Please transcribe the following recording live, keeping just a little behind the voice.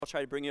I'll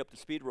try to bring you up to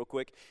speed real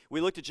quick. We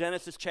looked at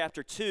Genesis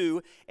chapter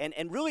 2 and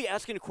really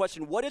asking the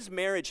question, what is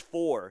marriage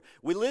for?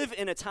 We live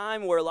in a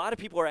time where a lot of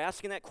people are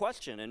asking that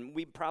question, and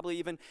we probably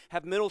even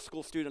have middle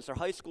school students or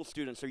high school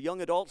students or young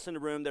adults in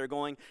the room that are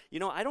going,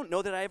 I don't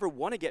know that I ever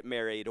want to get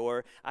married,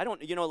 or I don't,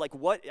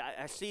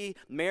 I see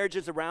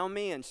marriages around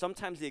me, and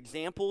sometimes the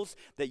examples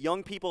that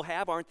young people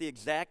have aren't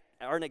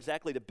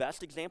exactly the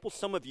best examples.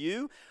 Some of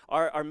you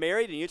are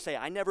married and you say,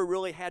 I never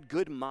really had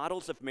good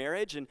models of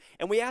marriage. And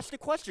we asked the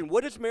question,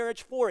 what is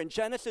marriage for? In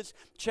Genesis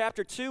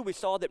chapter 2, we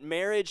saw that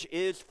marriage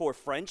is for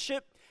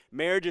friendship.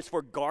 Marriage is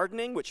for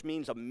gardening, which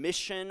means a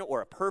mission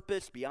or a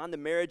purpose beyond the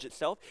marriage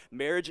itself.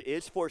 Marriage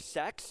is for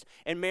sex,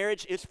 and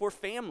marriage is for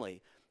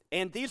family.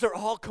 And these are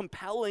all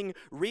compelling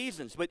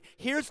reasons. But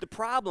here's the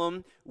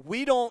problem.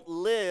 We don't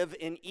live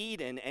in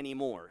Eden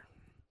anymore,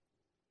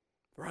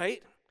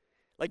 right?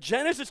 Like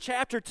Genesis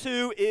chapter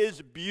 2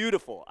 is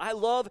beautiful. I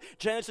love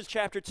Genesis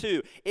chapter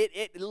 2.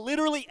 It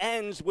literally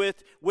ends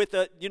with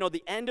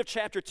the end of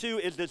chapter 2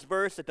 is this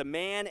verse that the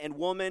man and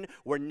woman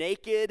were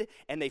naked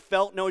and they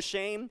felt no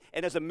shame.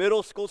 And as a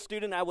middle school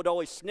student, I would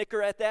always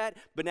snicker at that.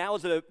 But now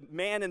as a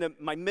man in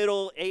my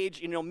middle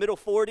age, middle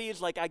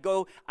 40s,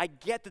 I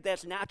get that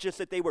that's not just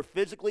that they were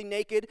physically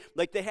naked.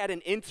 Like they had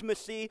an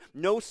intimacy,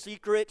 no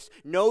secrets,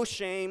 no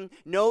shame,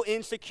 no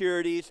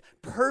insecurities,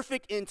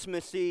 perfect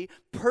intimacy,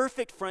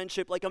 perfect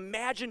friendship. Like,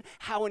 imagine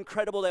how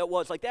incredible that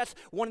was. Like, that's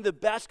one of the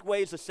best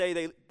ways to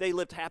say they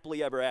lived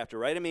happily ever after,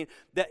 right?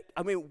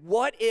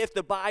 What if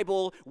the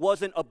Bible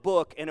wasn't a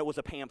book and it was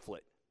a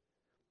pamphlet?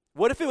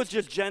 What if it was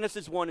just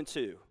Genesis 1 and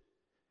 2?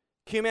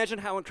 Can you imagine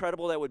how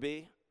incredible that would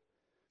be?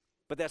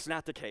 But that's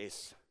not the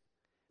case.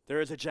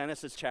 There is a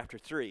Genesis chapter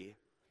 3.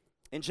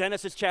 And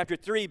Genesis chapter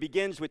 3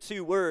 begins with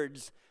two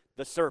words,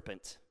 the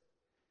serpent.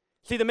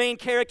 See, the main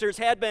characters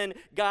had been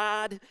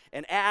God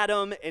and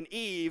Adam and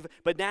Eve,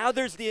 but now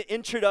there's the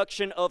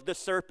introduction of the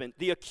serpent,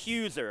 the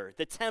accuser,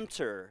 the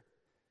tempter,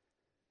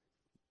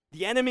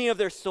 the enemy of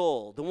their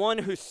soul, the one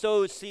who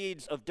sows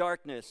seeds of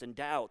darkness and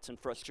doubts and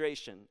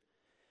frustration.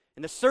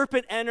 And the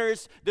serpent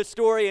enters the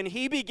story, and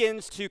he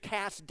begins to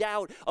cast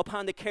doubt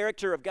upon the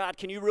character of God.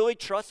 Can you really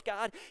trust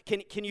God?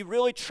 Can you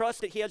really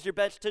trust that he has your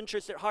best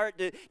interest at heart?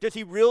 Does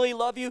he really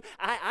love you?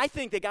 I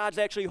think that God's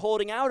actually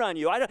holding out on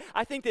you.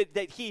 I think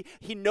that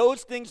he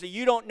knows things that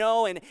you don't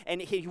know,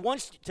 and he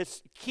wants to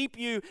keep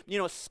you,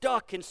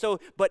 stuck. And so,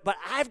 but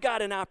I've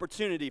got an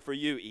opportunity for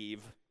you,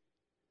 Eve.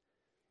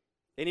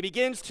 And he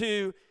begins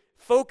to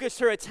focus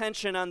her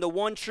attention on the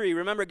one tree.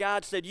 Remember,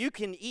 God said, you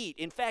can eat.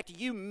 In fact,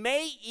 you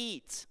may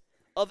eat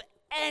of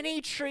any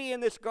tree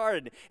in this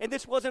garden. And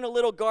this wasn't a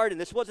little garden.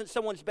 This wasn't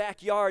someone's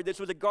backyard. This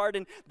was a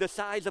garden the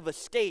size of a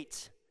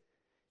state.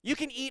 You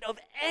can eat of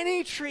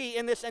any tree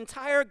in this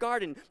entire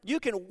garden. You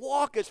can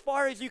walk as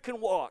far as you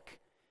can walk.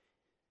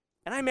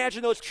 And I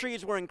imagine those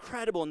trees were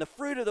incredible, and the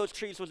fruit of those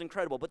trees was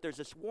incredible. But there's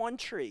this one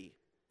tree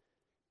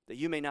that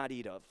you may not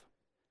eat of.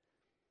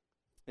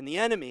 And the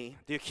enemy,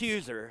 the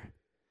accuser,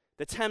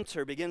 the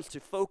tempter, begins to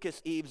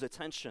focus Eve's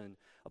attention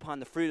upon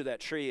the fruit of that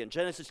tree. In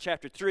Genesis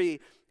chapter 3,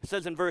 it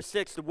says in verse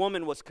 6, the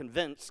woman was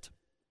convinced.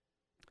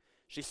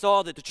 She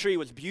saw that the tree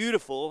was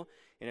beautiful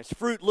and its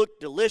fruit looked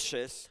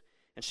delicious,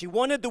 and she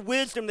wanted the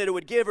wisdom that it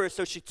would give her,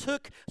 so she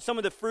took some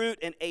of the fruit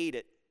and ate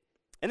it.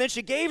 And then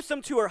she gave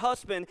some to her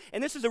husband,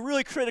 and this is a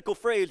really critical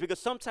phrase because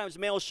sometimes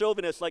male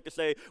chauvinists like to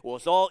say, well,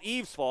 it's all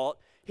Eve's fault.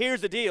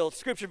 Here's the deal.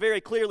 Scripture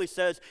very clearly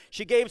says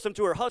she gave some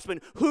to her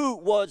husband who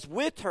was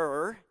with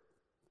her.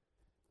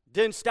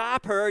 Didn't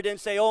stop her,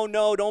 didn't say, oh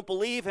no, don't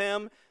believe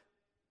him.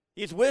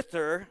 He's with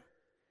her,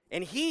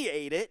 and he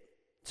ate it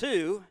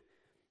too.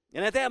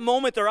 And at that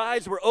moment, their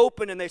eyes were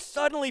open, and they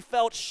suddenly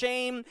felt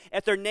shame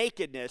at their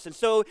nakedness. And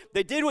so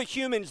they did what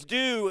humans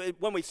do.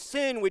 When we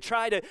sin, we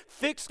try to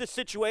fix the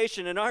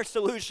situation, and our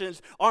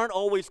solutions aren't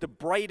always the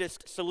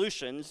brightest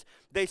solutions.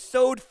 They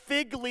sewed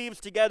fig leaves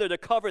together to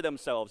cover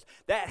themselves.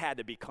 That had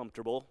to be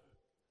comfortable.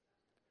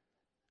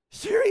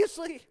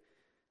 Seriously?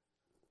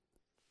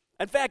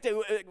 In fact,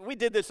 we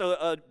did this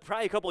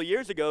probably a couple of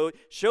years ago,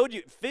 showed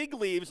you fig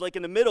leaves, like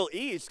in the Middle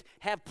East,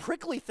 have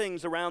prickly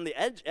things around the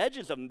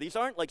edges of them. These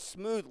aren't like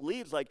smooth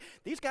leaves. Like,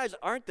 these guys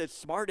aren't the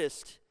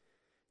smartest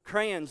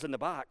crayons in the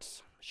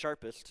box,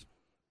 sharpest.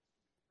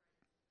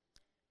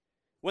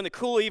 When the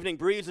cool evening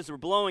breezes were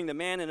blowing, the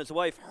man and his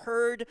wife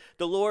heard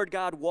the Lord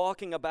God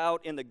walking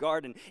about in the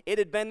garden. It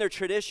had been their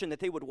tradition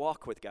that they would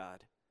walk with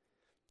God.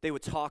 They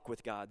would talk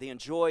with God. They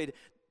enjoyed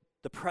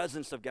the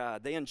presence of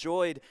God. They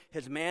enjoyed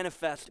his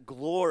manifest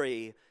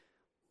glory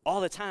all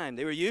the time.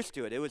 They were used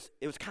to it. It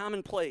was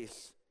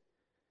commonplace.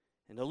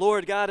 And the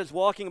Lord God is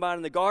walking about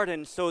in the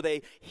garden, so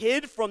they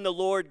hid from the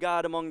Lord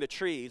God among the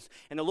trees.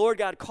 And the Lord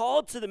God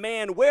called to the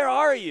man, where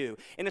are you?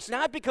 And it's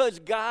not because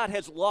God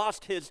has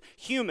lost his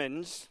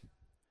humans.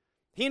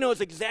 He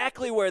knows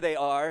exactly where they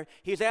are.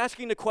 He's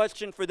asking the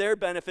question for their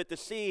benefit to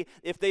see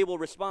if they will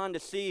respond, to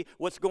see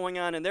what's going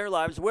on in their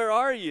lives. Where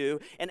are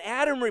you? And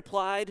Adam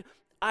replied,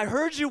 I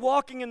heard you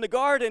walking in the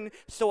garden,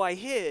 so I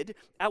hid.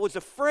 I was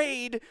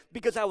afraid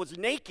because I was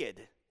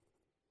naked.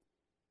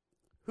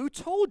 Who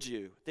told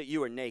you that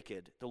you were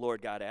naked? The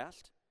Lord God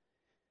asked.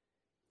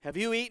 Have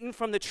you eaten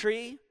from the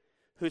tree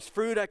whose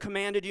fruit I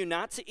commanded you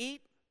not to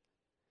eat?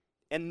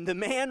 And the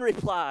man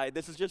replied,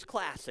 this is just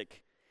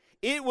classic,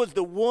 it was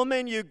the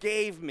woman you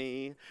gave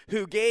me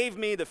who gave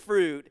me the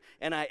fruit,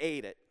 and I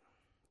ate it.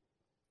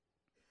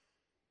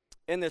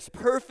 And this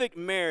perfect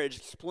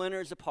marriage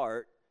splinters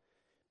apart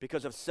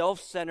because of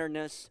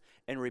self-centeredness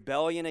and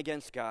rebellion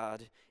against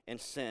God and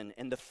sin.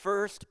 And the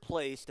first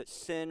place that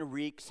sin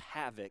wreaks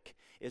havoc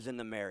is in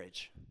the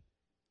marriage.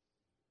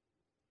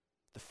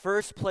 The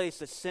first place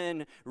that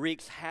sin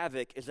wreaks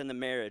havoc is in the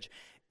marriage.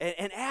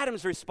 And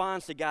Adam's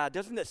response to God,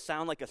 doesn't this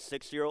sound like a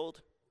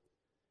 6-year-old?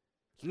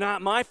 It's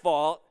not my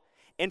fault.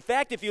 In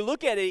fact, if you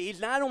look at it, he's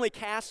not only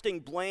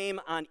casting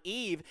blame on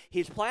Eve,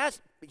 he's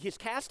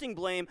casting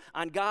blame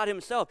on God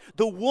himself.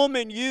 The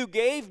woman you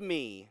gave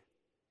me.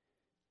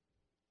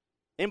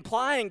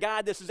 Implying,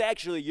 God, this is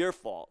actually your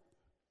fault.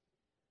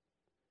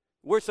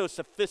 We're so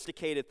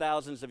sophisticated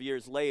thousands of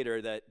years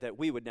later that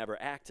we would never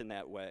act in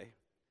that way.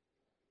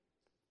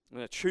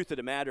 And the truth of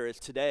the matter is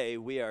today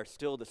we are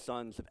still the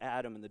sons of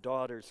Adam and the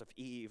daughters of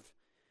Eve.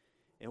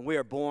 And we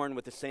are born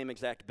with the same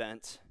exact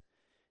bent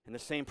and the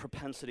same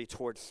propensity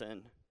towards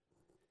sin.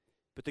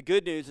 But the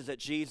good news is that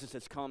Jesus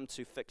has come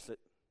to fix it.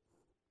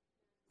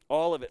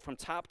 All of it, from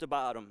top to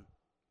bottom.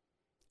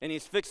 And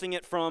he's fixing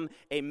it from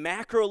a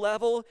macro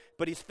level,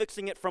 but he's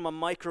fixing it from a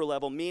micro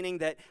level, meaning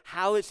that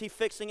how is he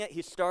fixing it?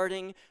 He's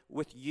starting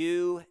with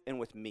you and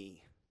with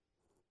me.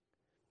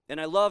 And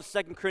I love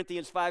 2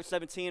 Corinthians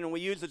 5:17, and we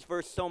use this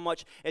verse so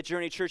much at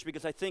Journey Church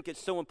because I think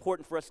it's so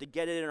important for us to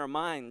get it in our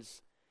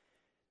minds,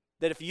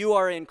 that if you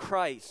are in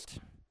Christ,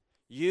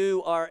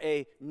 you are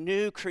a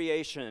new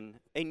creation,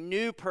 a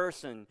new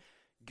person.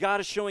 God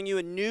is showing you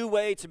a new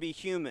way to be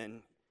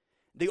human.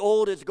 The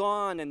old is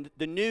gone and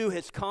the new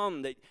has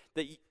come,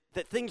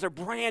 that things are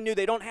brand new.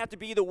 They don't have to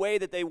be the way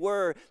that they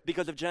were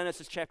because of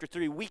Genesis chapter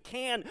 3. We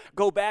can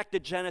go back to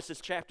Genesis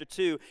chapter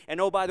 2.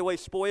 And oh, by the way,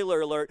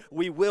 spoiler alert,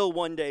 we will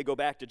one day go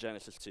back to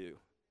Genesis 2.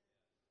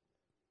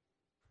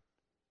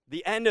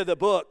 The end of the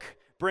book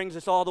brings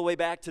us all the way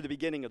back to the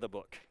beginning of the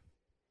book.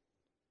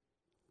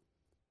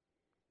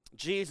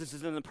 Jesus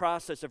is in the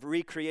process of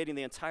recreating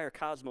the entire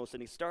cosmos,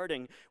 and he's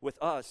starting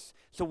with us.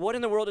 So what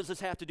in the world does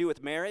this have to do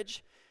with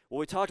marriage? Well,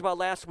 we talked about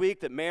last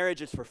week that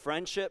marriage is for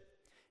friendship,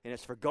 and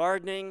it's for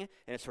gardening,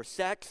 and it's for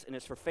sex, and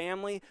it's for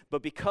family.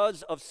 But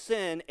because of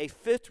sin, a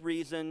fifth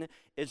reason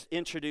is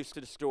introduced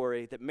to the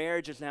story, that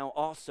marriage is now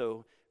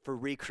also for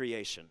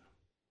recreation.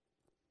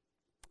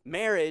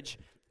 Marriage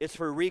is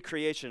for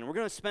recreation. And we're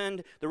going to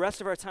spend the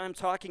rest of our time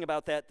talking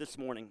about that this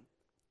morning.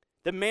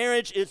 The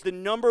marriage is the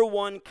number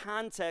one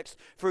context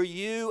for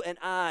you and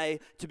I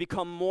to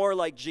become more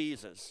like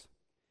Jesus.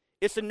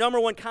 It's the number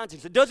one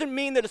context. It doesn't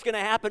mean that it's going to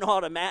happen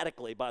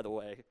automatically, by the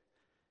way.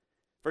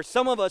 For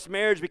some of us,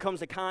 marriage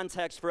becomes a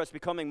context for us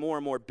becoming more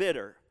and more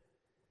bitter.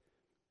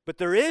 But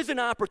there is an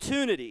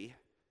opportunity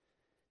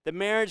that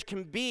marriage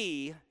can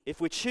be,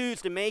 if we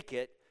choose to make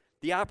it,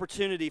 the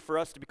opportunity for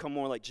us to become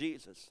more like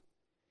Jesus.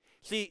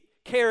 See,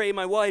 Carrie,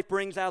 my wife,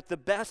 brings out the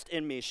best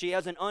in me. She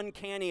has an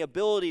uncanny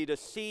ability to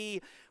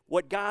see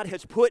what God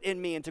has put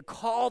in me and to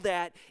call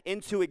that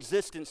into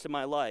existence in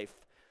my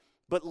life.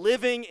 But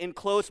living in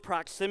close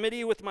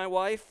proximity with my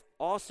wife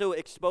also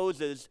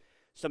exposes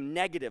some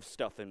negative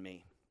stuff in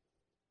me.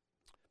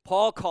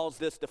 Paul calls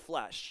this the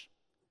flesh.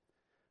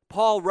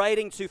 Paul,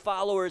 writing to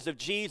followers of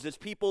Jesus,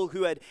 people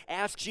who had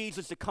asked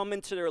Jesus to come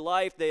into their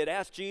life, they had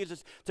asked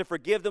Jesus to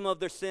forgive them of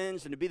their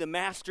sins and to be the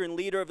master and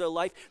leader of their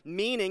life,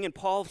 meaning, and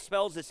Paul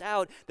spells this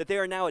out, that they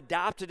are now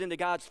adopted into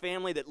God's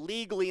family, that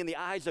legally in the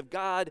eyes of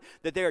God,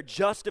 that they are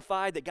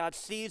justified, that God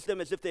sees them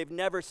as if they've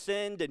never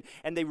sinned,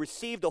 and they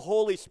receive the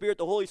Holy Spirit.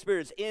 The Holy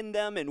Spirit is in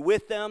them and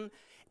with them,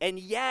 and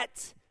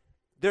yet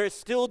there is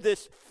still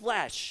this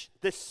flesh,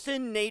 this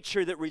sin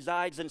nature that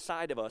resides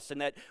inside of us,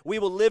 and that we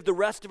will live the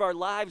rest of our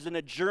lives in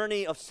a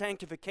journey of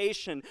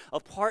sanctification,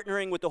 of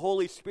partnering with the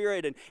Holy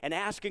Spirit and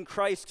asking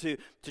Christ to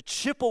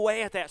chip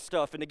away at that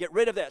stuff and to get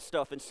rid of that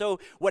stuff. And so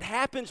what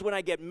happens when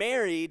I get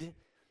married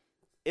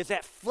is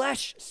that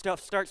flesh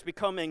stuff starts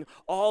becoming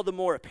all the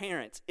more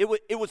apparent. It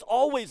was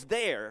always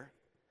there,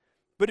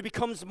 but it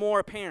becomes more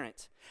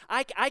apparent.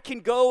 I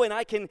can go and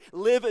I can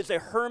live as a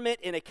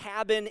hermit in a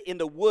cabin in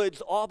the woods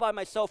all by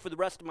myself for the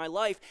rest of my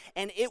life,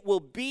 and it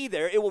will be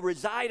there. It will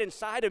reside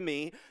inside of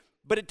me,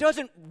 but it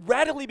doesn't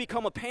readily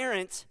become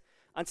apparent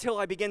until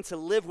I begin to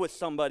live with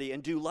somebody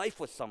and do life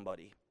with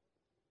somebody.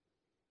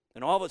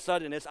 And all of a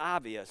sudden it's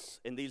obvious,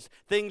 and these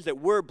things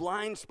that were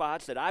blind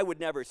spots that I would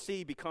never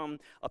see become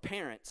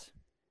apparent.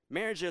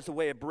 Marriage is a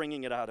way of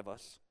bringing it out of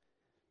us.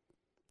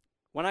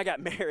 When I got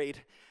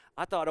married,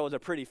 I thought I was a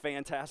pretty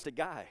fantastic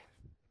guy.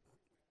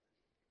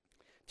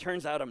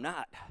 Turns out I'm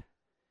not.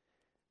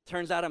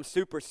 Turns out I'm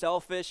super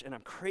selfish and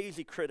I'm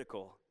crazy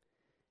critical.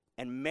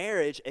 And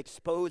marriage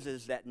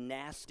exposes that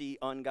nasty,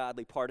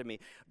 ungodly part of me.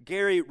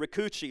 Gary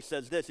Ricucci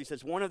says this. He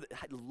says,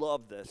 I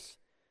love this.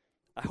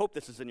 I hope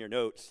this is in your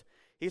notes.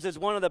 He says,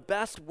 one of the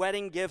best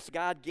wedding gifts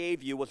God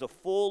gave you was a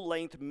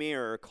full-length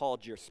mirror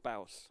called your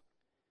spouse.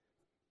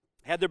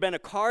 Had there been a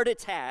card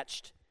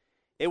attached,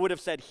 It would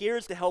have said,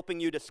 here's to helping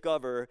you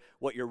discover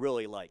what you're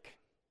really like.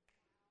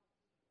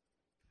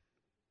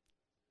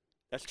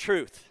 That's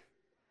truth.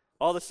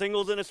 All the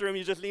singles in this room,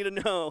 you just need to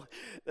know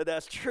that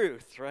that's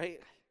truth, right?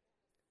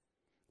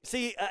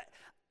 See,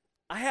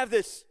 I have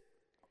this,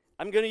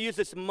 I'm going to use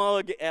this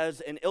mug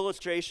as an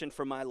illustration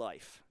for my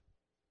life.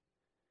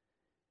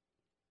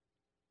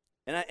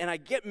 And I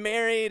get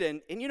married,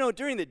 and you know,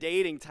 during the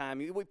dating time,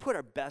 we put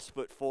our best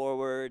foot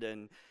forward,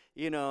 and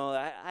you know,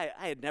 I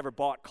had never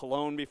bought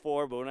cologne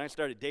before, but when I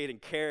started dating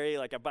Carrie,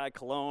 like I buy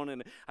cologne,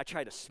 and I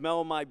try to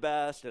smell my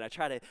best, and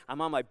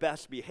I'm on my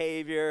best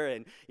behavior,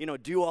 and you know,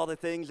 do all the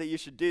things that you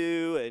should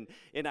do,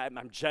 and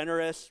I'm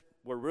generous.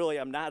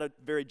 I'm not a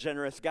very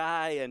generous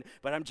guy,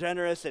 but I'm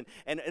generous, and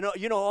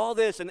you know, all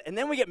this, and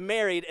then we get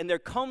married, and there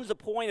comes a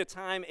point of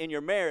time in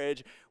your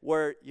marriage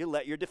where you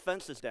let your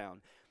defenses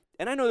down.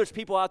 And I know there's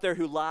people out there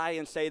who lie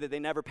and say that they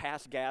never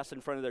pass gas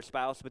in front of their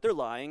spouse, but they're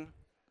lying.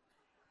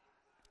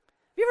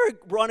 Have you ever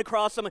run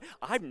across someone,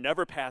 I've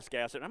never passed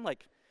gas, and I'm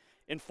like,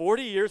 in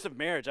 40 years of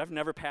marriage, I've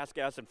never passed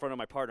gas in front of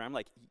my partner. I'm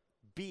like,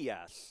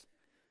 BS,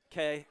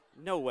 okay?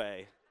 No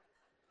way.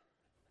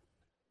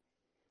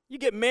 You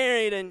get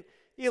married and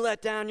you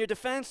let down your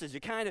defenses. You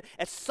kind of,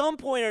 at some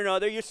point or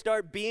another, you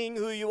start being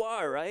who you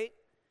are, right?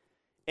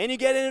 And you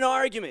get in an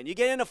argument, you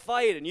get in a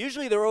fight, and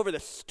usually they're over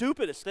the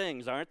stupidest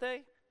things, aren't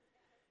they?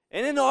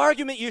 And in the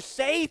argument, you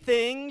say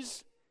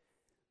things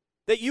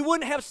that you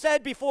wouldn't have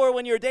said before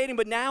when you were dating,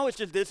 but now it's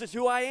just, this is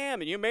who I am,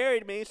 and you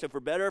married me, so for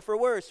better or for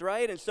worse,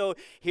 right? And so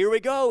here we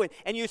go,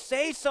 and you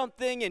say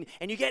something, and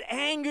you get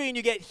angry, and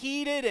you get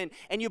heated,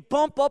 and you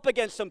bump up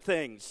against some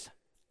things.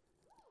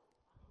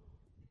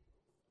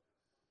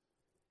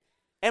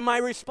 And my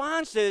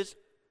response is,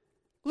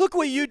 look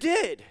what you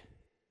did.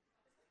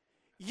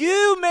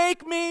 You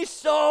make me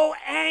so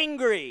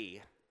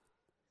angry.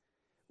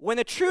 When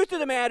the truth of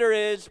the matter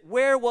is,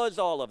 where was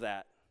all of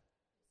that?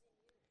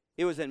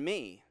 It was in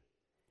me.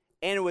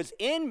 And it was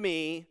in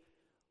me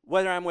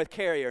whether I'm with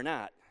Carrie or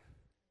not.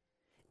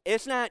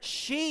 It's not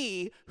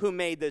she who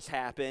made this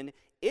happen.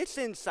 It's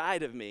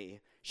inside of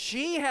me.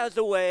 She has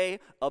a way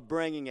of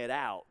bringing it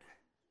out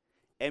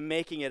and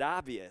making it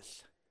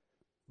obvious.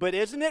 But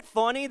isn't it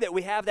funny that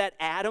we have that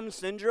Adam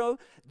syndrome?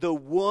 The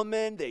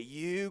woman that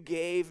you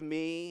gave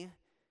me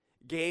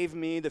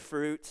the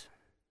fruit.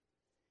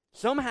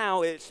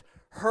 Somehow it's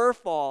her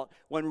fault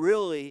when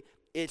really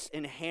it's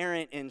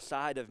inherent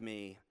inside of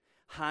me.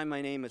 Hi,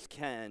 my name is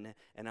Ken,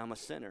 and I'm a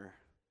sinner.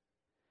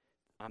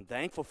 I'm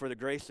thankful for the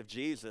grace of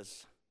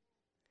Jesus.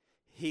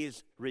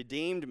 He's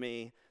redeemed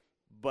me,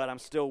 but I'm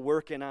still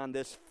working on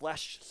this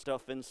flesh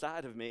stuff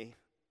inside of me.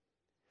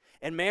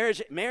 And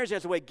marriage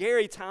has a way.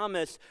 Gary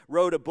Thomas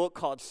wrote a book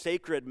called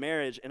Sacred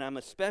Marriage, and I'm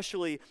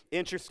especially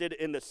interested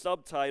in the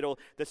subtitle.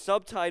 The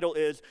subtitle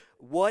is,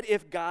 What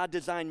If God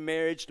Designed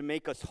Marriage to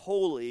Make Us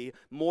Holy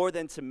More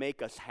Than to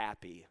Make Us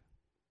Happy?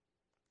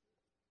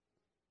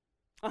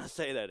 I'll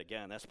say that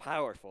again. That's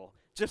powerful.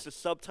 Just the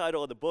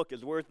subtitle of the book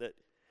is worth it.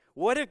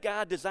 What if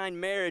God designed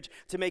marriage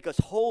to make us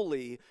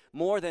holy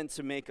more than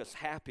to make us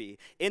happy?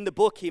 In the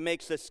book, he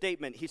makes this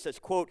statement. He says,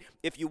 quote,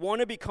 if you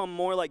want to become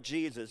more like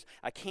Jesus,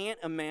 I can't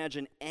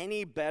imagine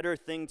any better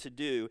thing to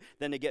do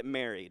than to get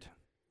married.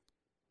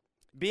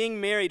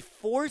 Being married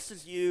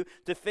forces you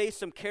to face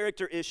some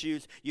character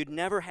issues you'd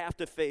never have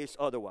to face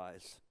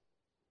otherwise.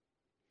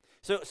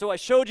 So I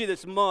showed you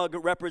this mug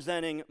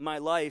representing my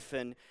life,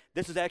 and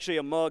this is actually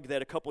a mug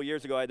that a couple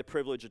years ago I had the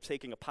privilege of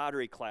taking a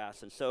pottery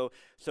class, and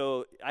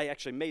so I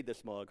actually made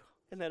this mug.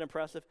 Isn't that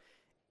impressive?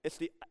 It's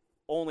the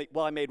only,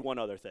 well, I made one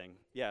other thing.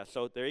 Yeah,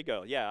 so there you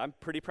go. Yeah, I'm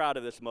pretty proud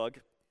of this mug.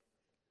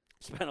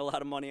 Spent a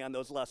lot of money on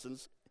those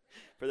lessons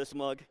for this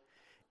mug.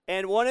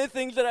 And one of the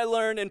things that I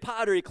learned in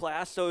pottery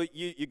class, so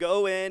you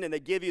go in and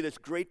they give you this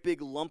great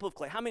big lump of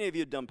clay. How many of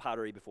you have done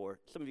pottery before?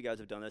 Some of you guys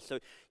have done this. So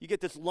you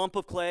get this lump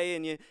of clay,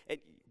 and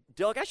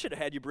Doug, I should have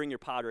had you bring your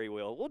pottery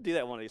wheel. We'll do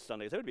that one of these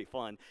Sundays. That would be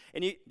fun.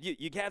 And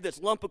you have this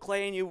lump of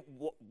clay, and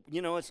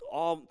you know, it's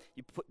all,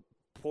 you put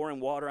pouring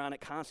water on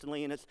it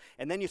constantly,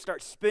 and then you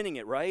start spinning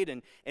it, right?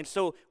 And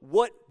so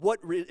what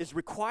is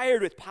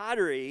required with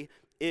pottery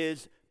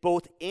is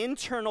both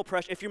internal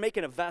pressure. If you're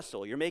making a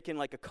vessel, you're making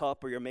like a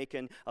cup or you're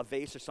making a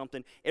vase or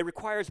something, it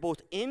requires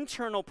both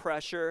internal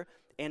pressure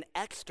and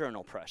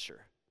external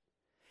pressure.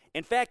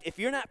 In fact, if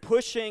you're not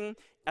pushing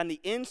on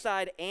the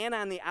inside and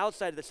on the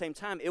outside at the same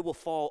time, it will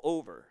fall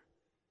over.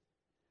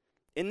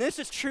 And this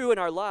is true in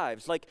our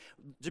lives. Like,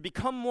 to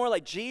become more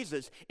like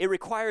Jesus, it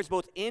requires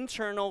both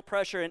internal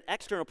pressure and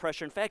external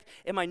pressure. In fact,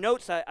 in my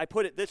notes, I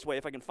put it this way,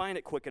 if I can find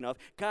it quick enough.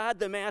 God,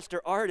 the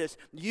master artist,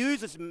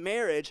 uses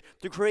marriage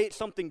to create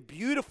something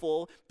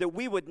beautiful that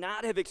we would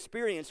not have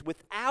experienced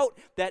without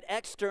that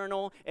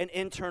external and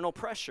internal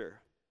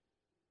pressure.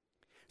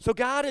 So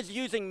God is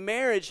using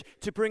marriage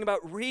to bring about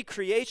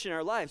recreation in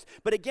our lives.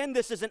 But again,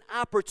 this is an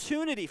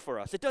opportunity for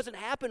us. It doesn't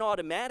happen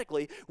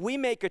automatically. We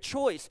make a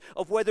choice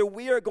of whether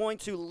we are going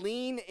to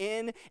lean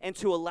in and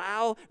to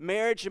allow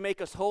marriage to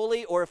make us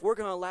holy, or if we're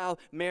going to allow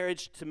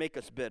marriage to make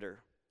us bitter.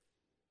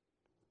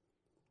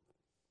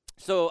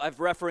 So I've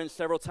referenced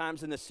several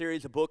times in this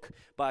series a book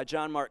by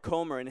John Mark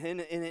Comer, and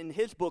in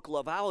his book,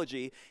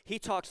 Loveology, he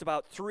talks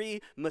about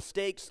 3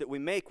 mistakes that we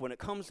make when it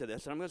comes to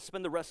this, and I'm going to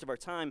spend the rest of our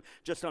time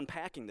just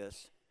unpacking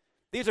this.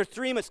 These are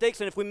 3 mistakes,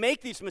 and if we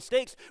make these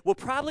mistakes, we'll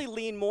probably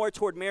lean more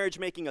toward marriage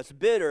making us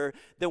bitter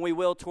than we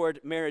will toward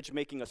marriage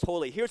making us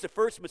holy. Here's the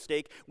first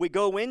mistake. We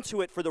go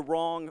into it for the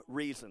wrong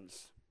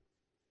reasons.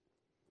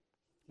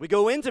 We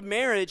go into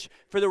marriage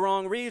for the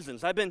wrong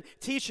reasons. I've been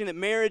teaching that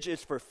marriage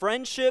is for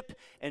friendship,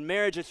 and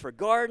marriage is for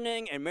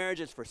gardening, and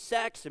marriage is for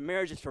sex, and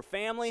marriage is for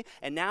family,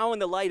 and now in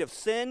the light of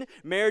sin,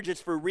 marriage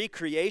is for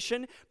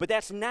recreation, but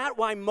that's not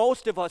why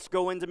most of us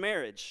go into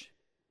marriage.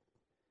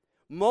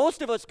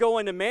 Most of us go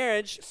into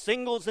marriage,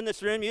 singles in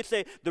this room, you'd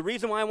say, the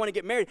reason why I want to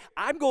get married,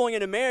 I'm going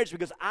into marriage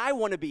because I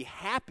want to be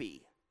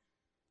happy.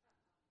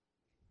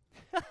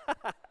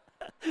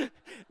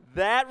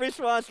 That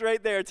response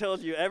right there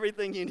tells you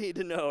everything you need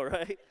to know,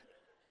 right?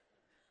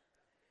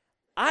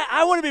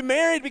 I want to be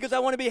married because I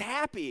want to be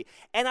happy.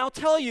 And I'll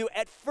tell you,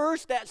 at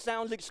first that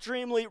sounds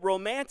extremely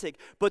romantic,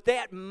 but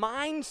that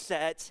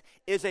mindset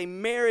is a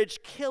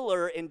marriage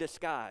killer in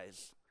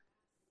disguise.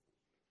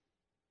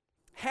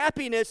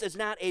 Happiness is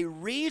not a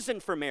reason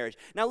for marriage.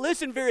 Now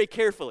listen very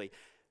carefully.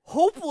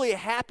 Hopefully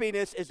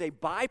happiness is a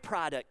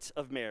byproduct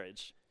of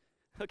marriage,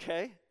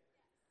 okay?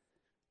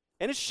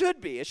 And it should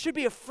be. It should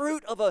be a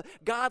fruit of a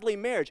godly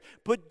marriage.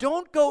 But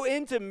don't go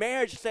into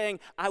marriage saying,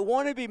 I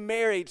want to be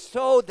married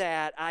so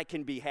that I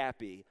can be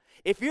happy.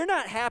 If you're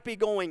not happy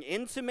going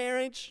into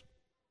marriage,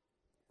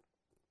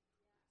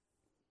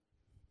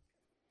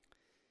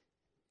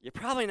 you're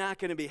probably not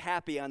going to be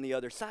happy on the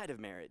other side of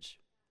marriage.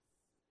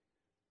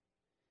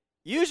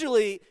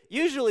 Usually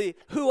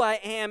who I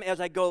am as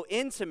I go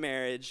into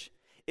marriage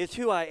is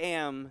who I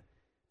am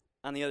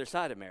on the other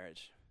side of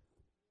marriage.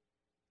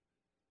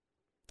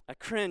 I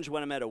cringe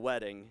when I'm at a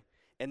wedding,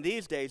 and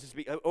these days,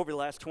 over the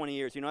last 20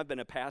 years, I've been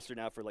a pastor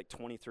now for like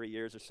 23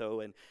 years or so,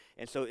 and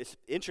so it's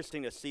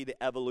interesting to see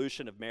the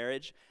evolution of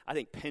marriage. I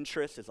think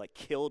Pinterest has like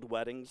killed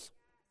weddings.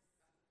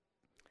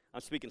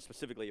 I'm speaking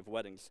specifically of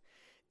weddings.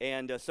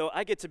 And so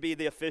I get to be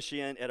the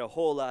officiant at a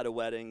whole lot of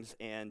weddings,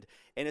 and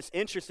it's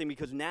interesting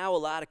because now a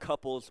lot of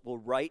couples will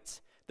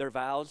write their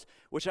vows,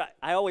 which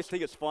I always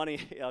think is funny.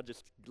 I'll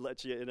just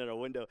let you in at a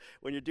window.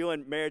 When you're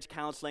doing marriage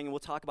counseling, and we'll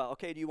talk about,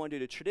 okay, do you want to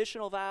do the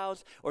traditional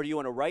vows, or do you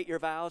want to write your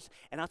vows?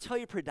 And I'll tell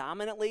you,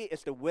 predominantly,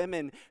 it's the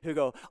women who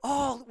go,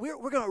 oh,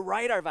 we're going to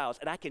write our vows,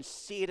 and I can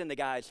see it in the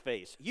guy's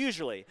face.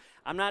 Usually.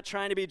 I'm not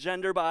trying to be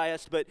gender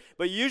biased, but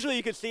usually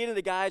you can see it in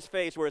the guy's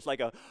face where it's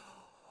like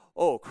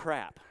oh,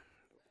 crap.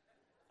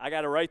 I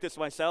got to write this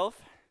myself?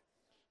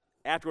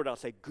 Afterward, I'll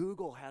say,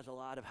 Google has a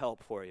lot of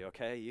help for you,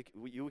 okay?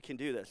 You can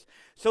do this.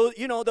 So,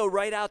 they'll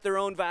write out their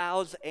own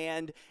vows,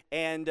 and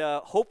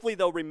hopefully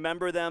they'll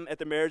remember them at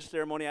the marriage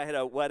ceremony. I had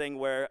a wedding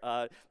where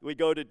we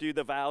go to do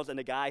the vows, and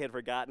the guy had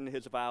forgotten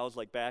his vows,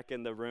 like back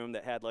in the room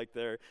that had like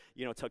their,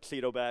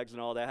 tuxedo bags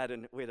and all that,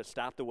 and we had to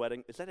stop the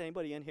wedding. Is that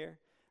anybody in here?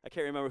 I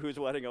can't remember whose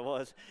wedding it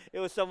was. It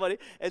was somebody.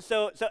 And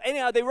so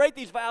anyhow, they write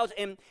these vows,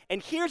 and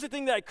here's the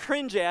thing that I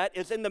cringe at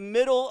is in the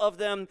middle of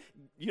them,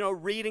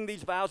 reading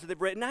these vows that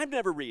they've written. I've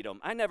never read them.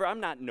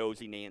 I'm not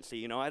nosy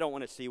Nancy, I don't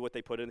want to see what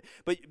they put in.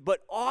 But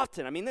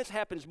often, this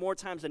happens more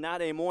times than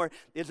not anymore,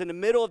 is in the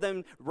middle of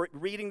them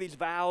reading these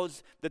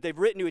vows that they've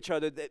written to each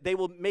other, they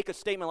will make a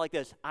statement like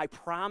this: I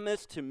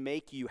promise to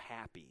make you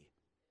happy.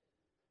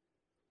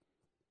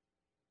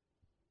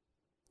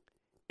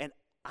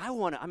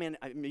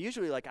 I'm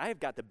usually like, I've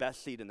got the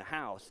best seat in the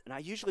house, and I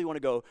usually want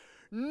to go,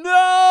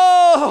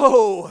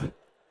 no,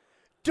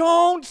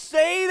 don't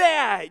say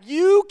that.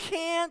 You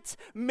can't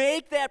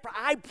make that.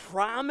 I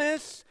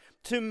promise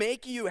to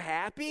make you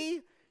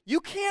happy.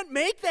 You can't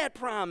make that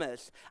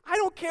promise. I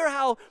don't care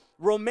how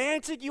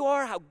romantic you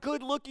are, how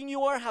good looking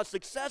you are, how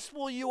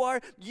successful you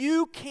are.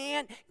 You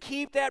can't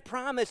keep that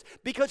promise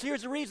because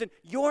here's the reason.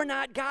 You're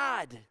not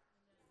God.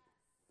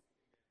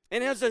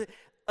 And as a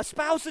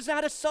spouse is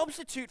not a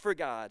substitute for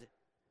God.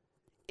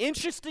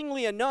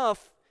 Interestingly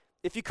enough,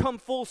 if you come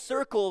full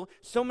circle,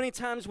 so many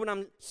times when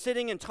I'm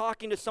sitting and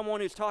talking to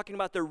someone who's talking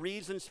about their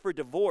reasons for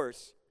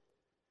divorce,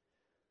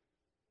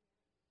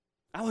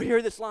 I will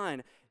hear this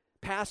line: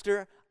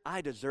 Pastor, I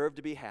deserve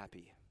to be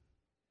happy.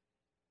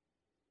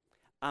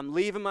 I'm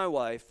leaving my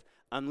wife,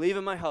 I'm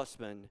leaving my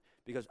husband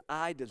because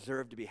I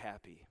deserve to be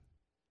happy.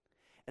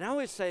 And I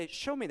always say,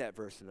 show me that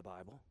verse in the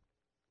Bible.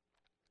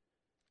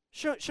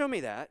 Show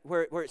me that,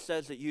 where it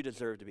says that you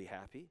deserve to be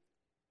happy.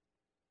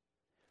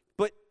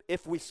 But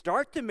if we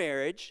start the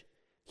marriage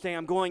saying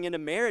I'm going into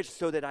marriage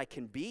so that I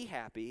can be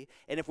happy,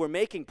 and if we're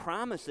making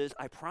promises,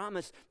 I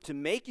promise to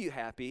make you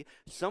happy,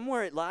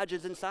 somewhere it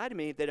lodges inside of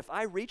me that if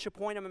I reach a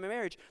point in my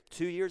marriage,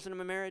 2 years into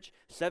my marriage,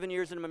 7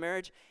 years into my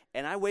marriage,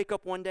 and I wake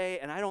up one day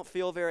and I don't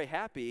feel very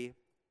happy,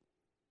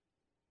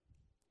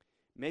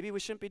 maybe we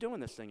shouldn't be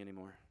doing this thing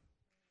anymore.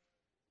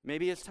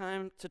 Maybe it's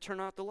time to turn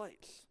out the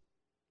lights.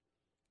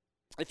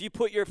 If you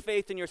put your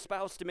faith in your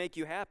spouse to make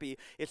you happy,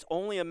 it's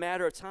only a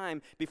matter of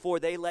time before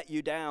they let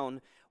you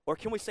down. Or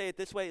can we say it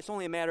this way? It's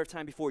only a matter of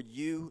time before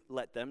you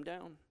let them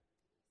down.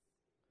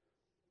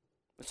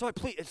 So I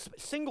plead, it's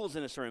singles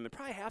in this room, and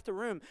probably half the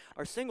room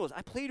are singles.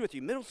 I plead with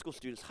you, middle school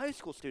students, high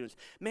school students,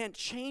 man,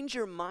 change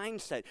your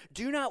mindset.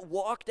 Do not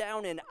walk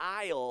down an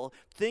aisle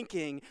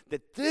thinking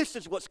that this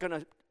is what's going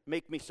to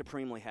make me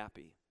supremely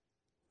happy.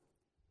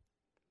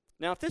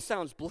 Now, if this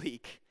sounds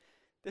bleak,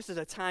 this is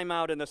a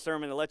timeout in the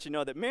sermon to let you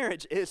know that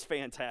marriage is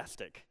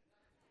fantastic.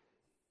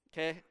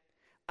 Okay?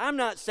 I'm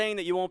not saying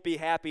that you won't be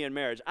happy in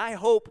marriage. I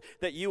hope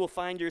that you will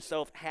find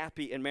yourself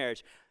happy in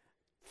marriage.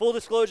 Full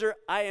disclosure,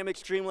 I am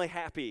extremely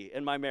happy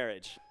in my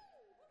marriage.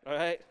 All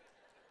right?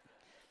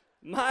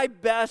 My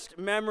best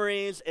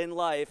memories in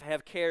life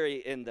have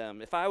Carrie in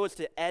them. If I was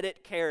to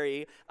edit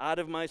Carrie out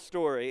of my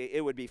story,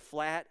 it would be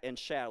flat and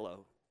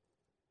shallow.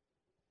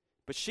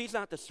 But she's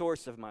not the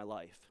source of my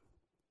life.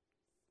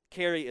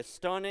 Carrie is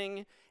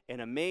stunning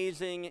and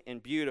amazing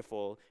and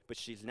beautiful, but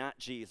she's not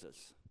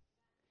Jesus.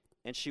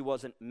 And she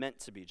wasn't meant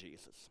to be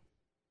Jesus.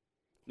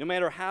 No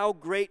matter how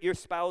great your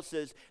spouse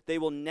is, they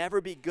will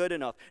never be good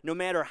enough. No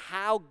matter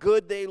how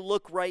good they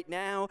look right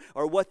now,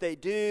 or what they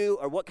do,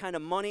 or what kind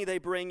of money they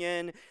bring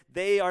in,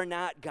 they are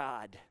not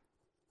God.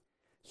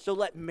 So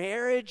let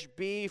marriage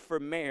be for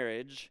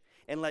marriage,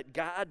 and let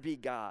God be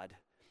God.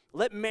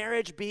 Let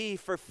marriage be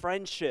for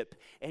friendship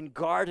and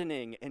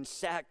gardening and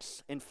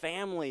sex and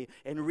family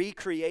and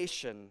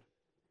recreation.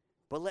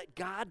 But let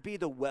God be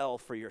the well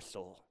for your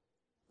soul.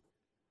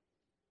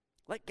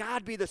 Let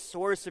God be the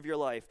source of your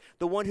life,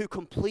 the one who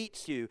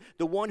completes you,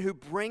 the one who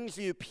brings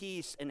you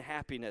peace and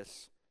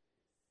happiness.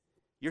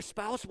 Your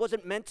spouse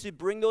wasn't meant to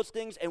bring those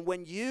things, and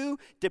when you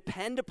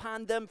depend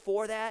upon them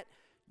for that,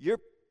 you're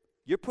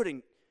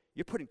putting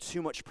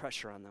too much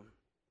pressure on them.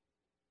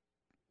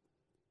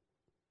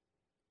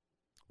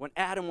 When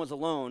Adam was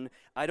alone,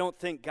 I don't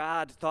think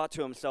God thought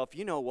to himself,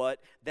 you know what,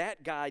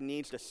 that guy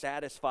needs to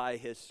satisfy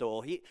his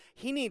soul.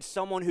 He needs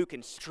someone who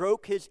can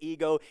stroke his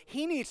ego.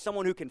 He needs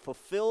someone who can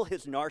fulfill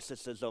his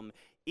narcissism.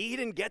 Eat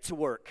and get to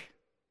work.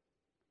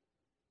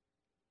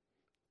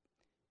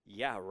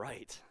 Yeah,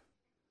 right.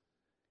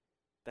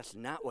 That's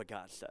not what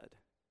God said.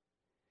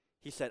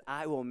 He said,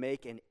 I will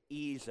make an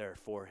ezer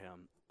for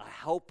him, a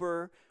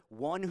helper,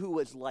 one who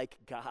is like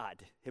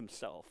God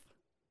himself.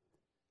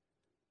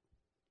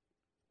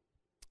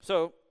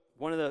 So,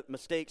 one of the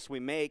mistakes we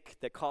make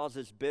that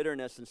causes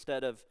bitterness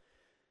instead of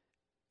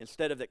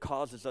that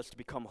causes us to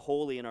become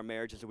holy in our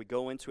marriage is that we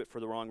go into it for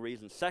the wrong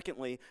reasons.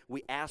 Secondly,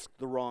 we ask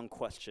the wrong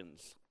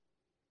questions.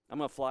 I'm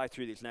going to fly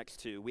through these next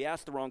two. We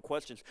ask the wrong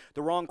questions.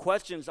 The wrong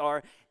questions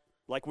are,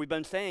 like we've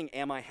been saying,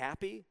 am I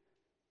happy?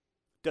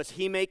 Does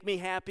he make me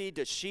happy?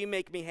 Does she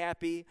make me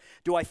happy?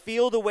 Do I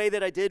feel the way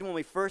that I did when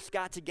we first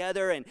got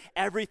together and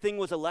everything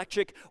was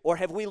electric? Or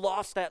have we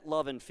lost that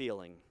love and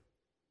feeling?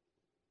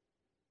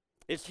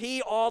 Is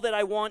he all that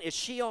I want? Is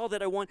she all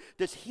that I want?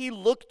 Does he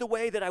look the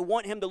way that I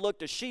want him to look?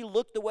 Does she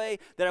look the way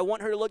that I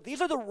want her to look?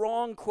 These are the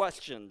wrong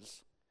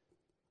questions.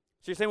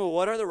 So you're saying, well,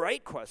 what are the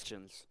right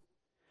questions?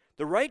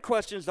 The right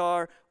questions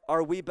are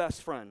we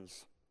best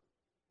friends?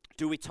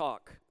 Do we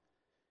talk?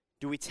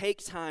 Do we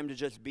take time to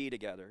just be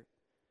together?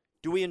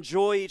 Do we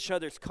enjoy each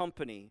other's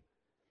company?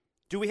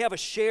 Do we have a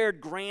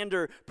shared,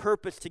 grander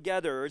purpose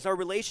together? Or is our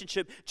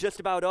relationship just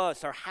about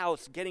us, our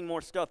house, getting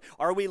more stuff?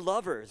 Are we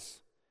lovers?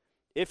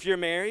 If you're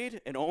married,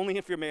 and only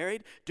if you're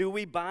married, do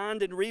we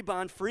bond and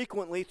rebond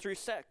frequently through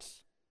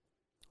sex?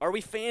 Are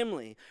we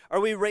family? Are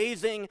we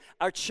raising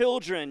our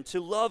children to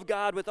love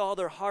God with all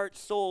their heart,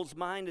 souls,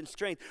 mind, and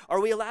strength?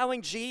 Are we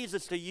allowing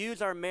Jesus to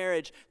use our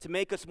marriage to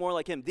make us more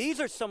like him? These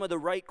are some of the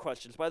right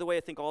questions. By the way,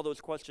 I think all those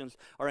questions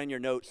are in your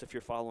notes if you're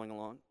following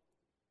along.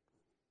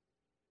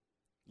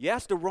 You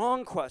ask the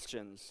wrong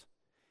questions,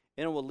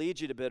 and it will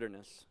lead you to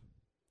bitterness.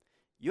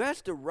 You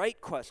ask the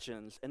right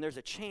questions, and there's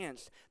a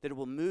chance that it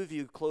will move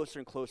you closer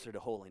and closer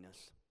to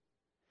holiness.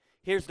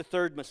 Here's the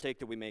third mistake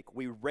that we make.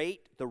 We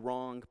rate the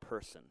wrong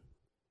person.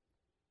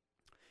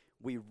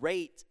 We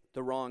rate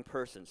the wrong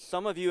person.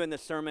 Some of you in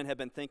this sermon have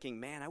been thinking,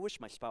 man, I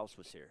wish my spouse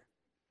was here.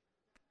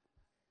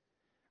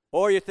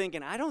 Or you're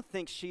thinking, I don't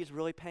think she's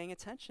really paying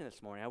attention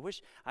this morning.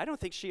 I don't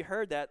think she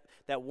heard that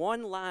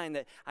one line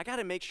that I got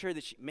to make sure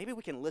that maybe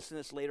we can listen to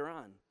this later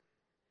on.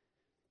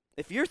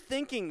 If you're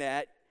thinking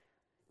that,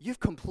 you've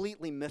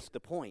completely missed the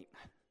point.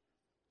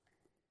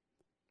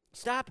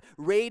 Stop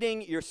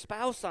rating your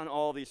spouse on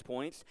all these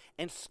points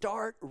and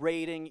start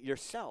rating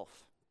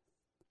yourself.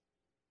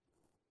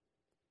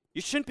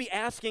 You shouldn't be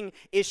asking,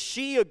 is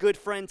she a good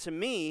friend to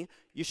me?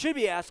 You should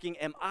be asking,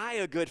 am I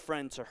a good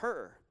friend to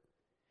her?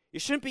 You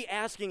shouldn't be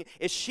asking,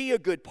 is she a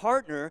good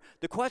partner?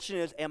 The question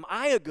is, am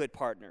I a good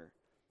partner?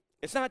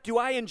 It's not, do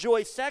I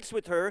enjoy sex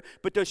with her,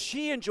 but does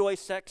she enjoy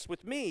sex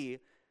with me?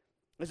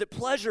 Is it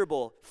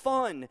pleasurable,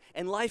 fun,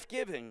 and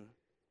life-giving?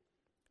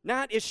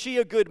 Not, is she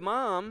a good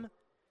mom?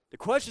 The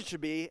question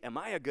should be, am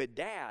I a good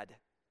dad?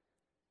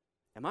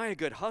 Am I a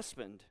good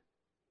husband?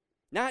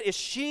 Not, is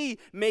she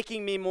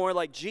making me more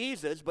like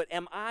Jesus, but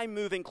am I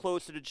moving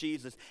closer to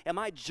Jesus? Am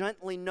I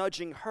gently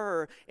nudging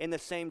her in the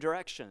same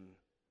direction?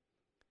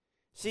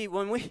 See,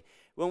 when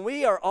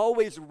we are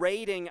always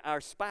rating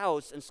our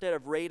spouse instead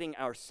of rating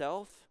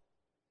ourselves,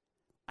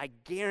 I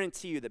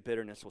guarantee you that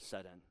bitterness will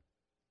set in.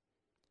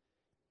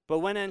 But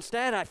when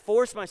instead I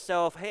force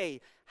myself, hey,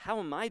 how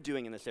am I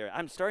doing in this area?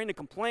 I'm starting to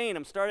complain.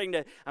 I'm starting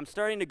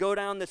to go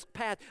down this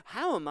path.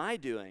 How am I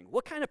doing?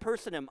 What kind of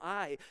person am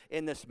I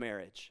in this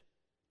marriage?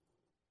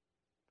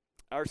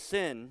 Our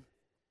sin,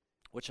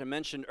 which I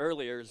mentioned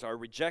earlier, is our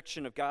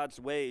rejection of God's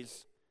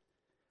ways.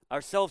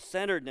 Our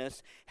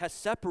self-centeredness has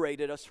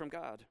separated us from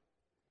God.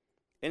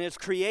 And it's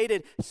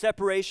created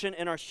separation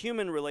in our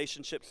human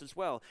relationships as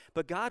well.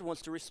 But God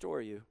wants to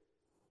restore you.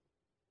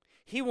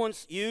 He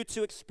wants you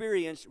to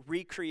experience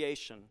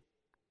recreation.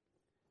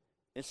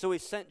 And so he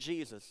sent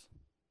Jesus.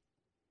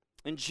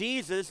 And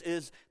Jesus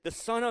is the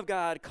Son of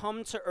God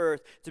come to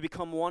earth to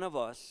become one of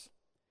us,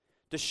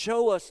 to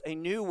show us a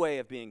new way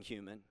of being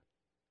human,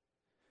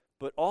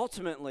 but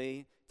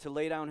ultimately to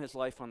lay down his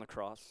life on the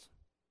cross,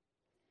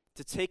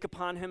 to take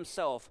upon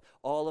himself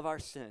all of our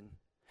sin,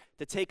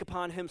 to take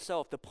upon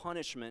himself the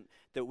punishment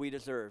that we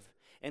deserve.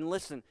 And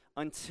listen,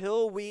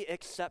 until we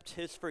accept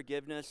his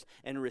forgiveness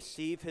and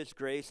receive his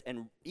grace,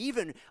 and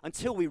even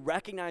until we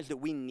recognize that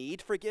we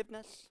need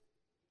forgiveness,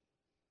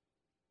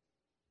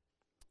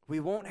 we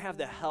won't have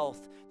the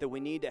health that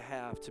we need to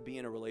have to be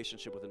in a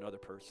relationship with another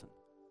person.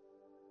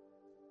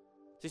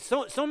 See,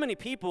 so many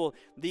people,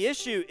 the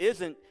issue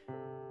isn't,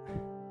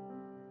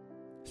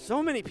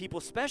 so many people,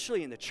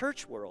 especially in the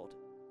church world,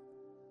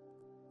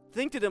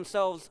 think to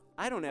themselves,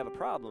 I don't have a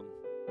problem.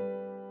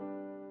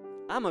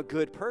 I'm a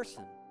good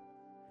person.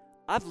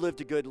 I've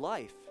lived a good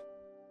life.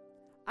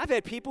 I've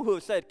had people who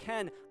have said,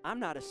 Ken,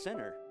 I'm not a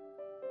sinner.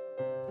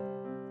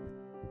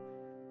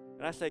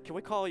 And I said, can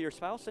we call your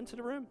spouse into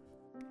the room?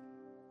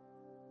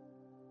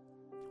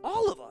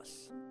 All of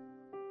us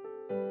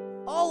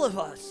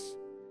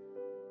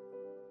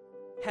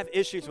have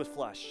issues with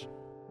flesh.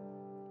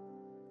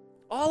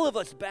 All of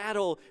us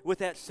battle with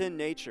that sin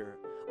nature.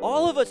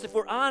 All of us, if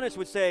we're honest,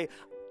 would say,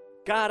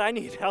 God, I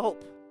need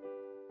help.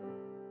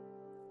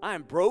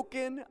 I'm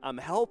broken, I'm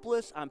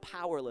helpless, I'm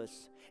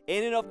powerless.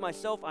 In and of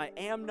myself, I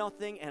am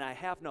nothing and I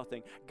have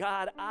nothing.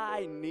 God,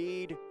 I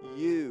need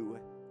you.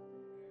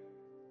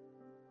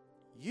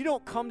 You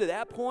don't come to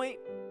that point,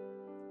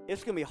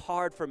 it's going to be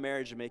hard for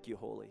marriage to make you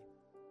holy.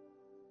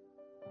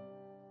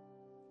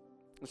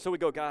 And so we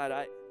go, God,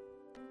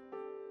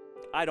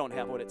 I don't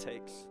have what it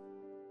takes,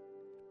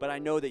 but I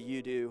know that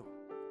you do.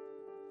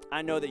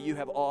 I know that you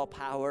have all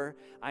power.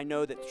 I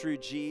know that through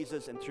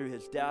Jesus and through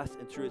his death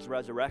and through his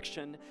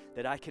resurrection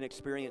that I can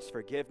experience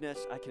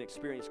forgiveness. I can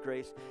experience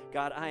grace.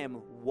 God, I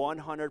am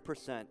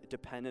 100%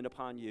 dependent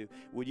upon you.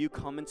 Would you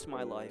come into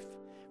my life?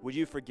 Would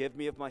you forgive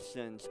me of my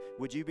sins?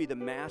 Would you be the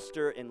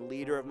master and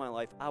leader of my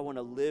life? I want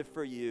to live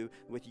for you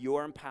with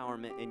your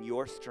empowerment and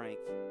your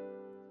strength.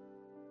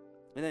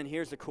 And then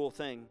here's the cool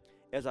thing.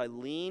 As I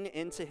lean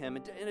into him,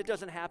 and it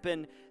doesn't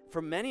happen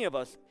for many of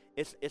us,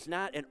 it's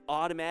not an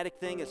automatic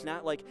thing. It's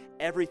not like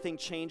everything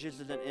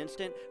changes in an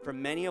instant. For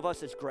many of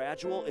us, it's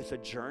gradual. It's a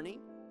journey.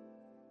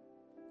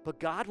 But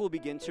God will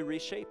begin to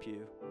reshape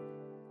you.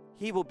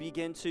 He will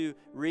begin to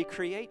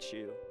recreate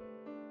you.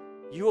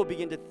 You will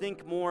begin to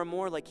think more and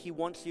more like he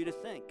wants you to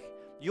think.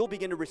 You'll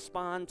begin to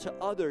respond to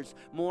others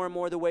more and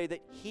more the way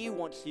that he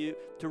wants you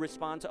to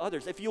respond to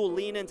others. If you'll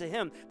lean into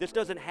him, this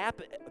doesn't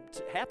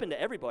happen to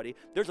everybody.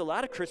 There's a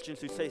lot of Christians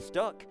who stay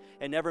stuck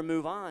and never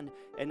move on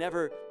and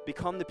never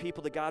become the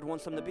people that God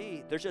wants them to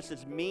be. They're just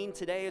as mean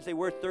today as they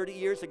were 30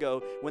 years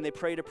ago when they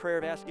prayed a prayer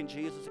of asking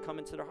Jesus to come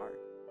into their heart.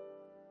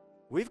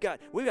 We've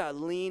got to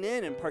lean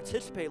in and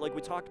participate like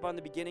we talked about in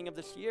the beginning of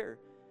this year.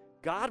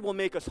 God will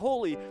make us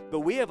holy,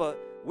 but we have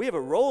a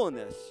role in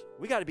this.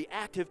 We got to be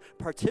active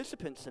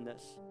participants in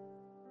this.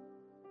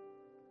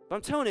 But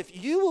I'm telling you,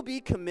 if you will be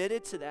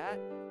committed to that,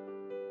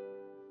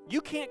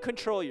 you can't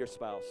control your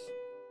spouse.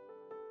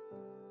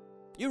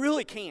 You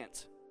really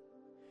can't.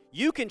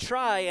 You can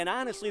try, and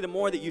honestly, the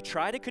more that you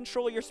try to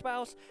control your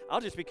spouse,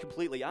 I'll just be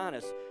completely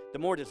honest, the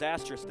more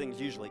disastrous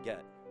things usually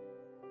get.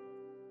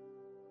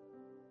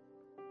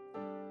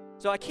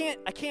 So I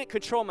can't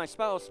control my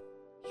spouse,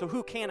 so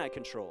who can I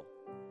control?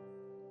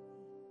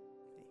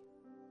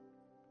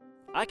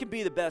 I can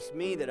be the best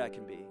me that I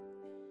can be.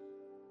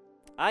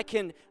 I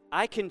can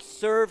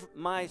serve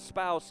my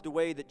spouse the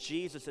way that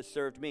Jesus has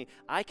served me.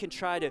 I can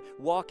try to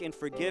walk in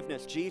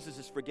forgiveness. Jesus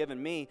has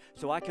forgiven me,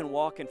 so I can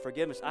walk in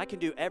forgiveness. I can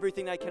do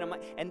everything I can.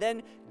 And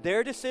then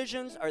their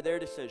decisions are their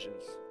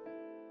decisions.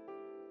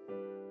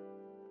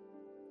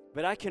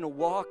 But I can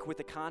walk with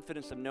the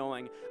confidence of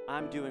knowing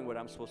I'm doing what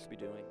I'm supposed to be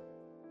doing.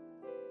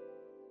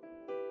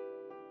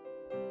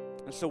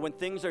 And so when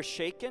things are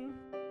shaken,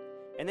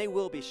 and they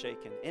will be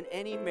shaken in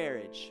any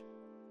marriage.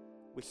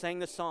 We sang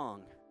the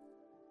song.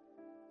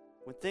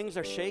 When things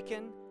are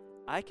shaken,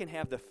 I can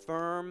have the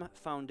firm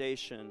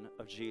foundation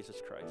of Jesus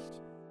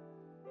Christ.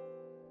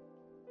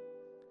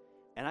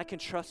 And I can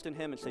trust in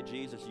him and say,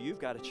 Jesus, you've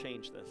got to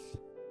change this.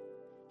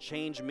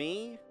 Change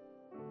me.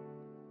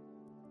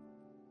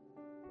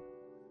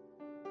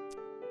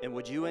 And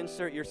would you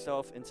insert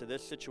yourself into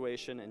this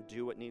situation and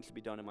do what needs to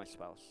be done in my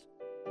spouse?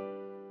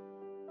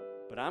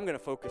 But I'm going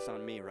to focus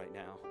on me right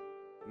now.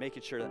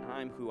 Making sure that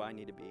I'm who I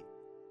need to be.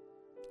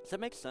 Does that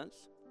make sense?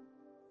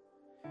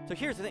 So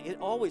here's the thing. It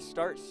always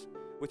starts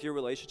with your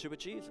relationship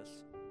with Jesus?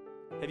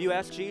 Have you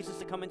asked Jesus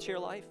to come into your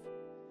life?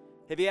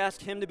 Have you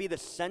asked him to be the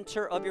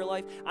center of your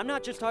life? I'm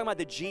not just talking about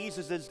that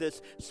Jesus is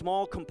this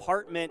small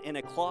compartment in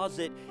a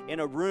closet in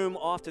a room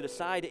off to the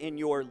side in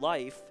your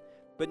life,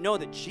 but know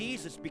that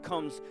Jesus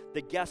becomes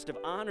the guest of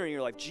honor in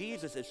your life.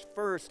 Jesus is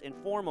first and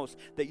foremost,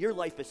 that your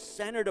life is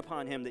centered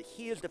upon him, that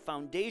he is the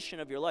foundation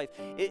of your life.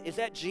 Is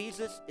that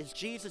Jesus? Is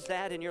Jesus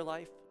that in your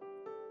life?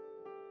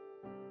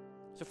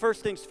 So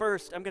first things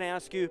first, I'm going to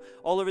ask you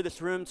all over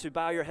this room to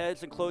bow your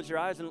heads and close your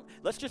eyes, and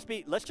let's just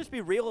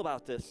be real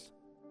about this.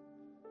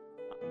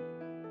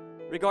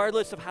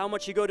 Regardless of how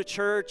much you go to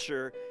church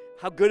or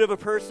how good of a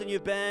person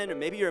you've been, or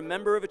maybe you're a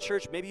member of a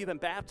church, maybe you've been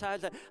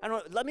baptized. I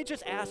don't know. Let me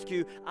just ask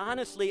you,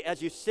 honestly,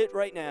 as you sit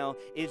right now,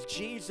 is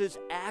Jesus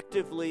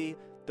actively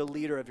the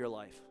leader of your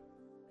life?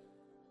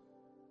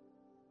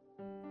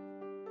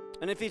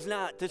 And if he's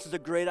not, this is a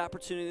great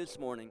opportunity this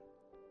morning.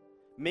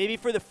 Maybe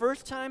for the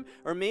first time,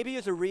 or maybe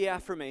as a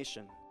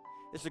reaffirmation.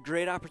 It's a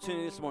great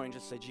opportunity this morning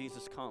just to say,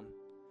 Jesus, come,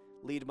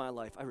 lead my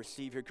life. I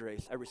receive your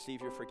grace. I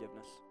receive your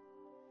forgiveness.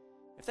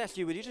 If that's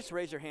you, would you just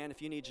raise your hand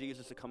if you need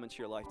Jesus to come into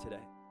your life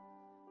today?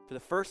 For the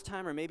first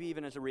time, or maybe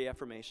even as a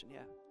reaffirmation.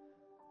 Yeah.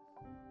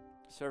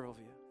 Several of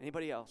you.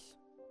 Anybody else?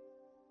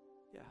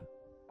 Yeah.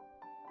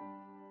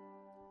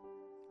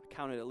 I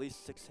counted at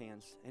least 6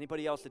 hands.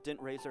 Anybody else that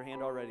didn't raise their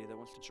hand already that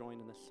wants to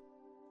join in this?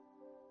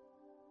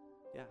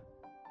 Yeah.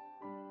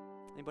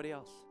 Anybody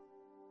else?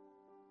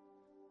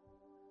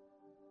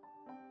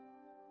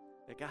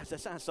 Yeah, guys,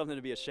 that's not something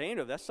to be ashamed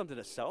of. That's something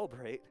to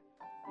celebrate.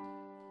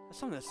 That's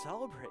something to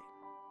celebrate.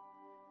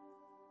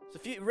 So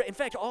if you, in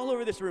fact, all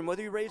over this room,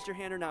 whether you raised your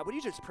hand or not, would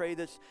you just pray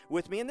this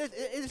with me? And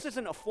this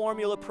isn't a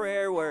formula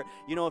prayer where,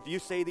 if you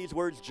say these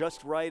words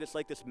just right, it's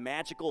like this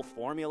magical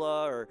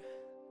formula.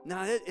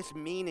 No, it's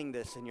meaning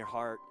this in your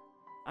heart.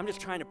 I'm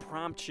just trying to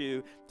prompt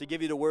you to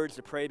give you the words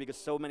to pray because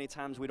so many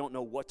times we don't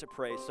know what to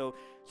pray. So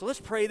let's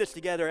pray this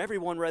together,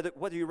 everyone,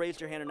 whether you raised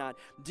your hand or not.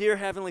 Dear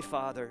Heavenly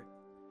Father,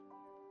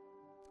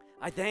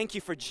 I thank you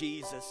for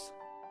Jesus.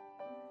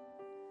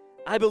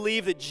 I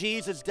believe that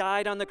Jesus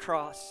died on the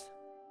cross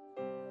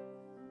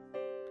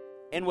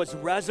and was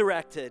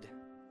resurrected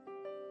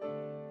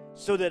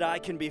so that I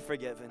can be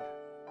forgiven.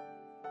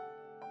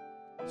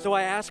 So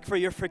I ask for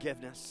your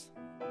forgiveness.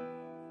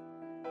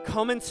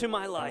 Come into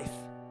my life.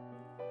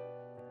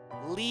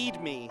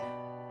 Lead me.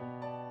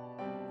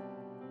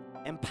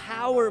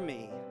 Empower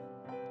me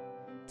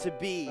to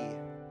be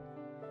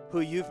who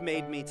you've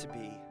made me to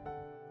be.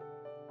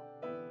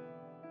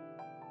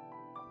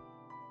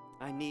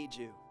 I need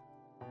you.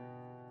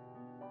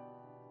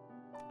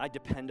 I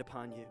depend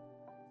upon you.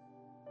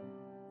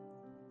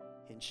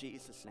 In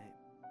Jesus' name.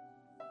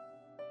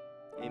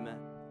 Amen.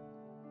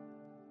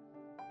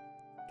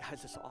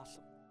 Guys, that's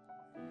awesome.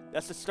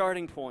 That's the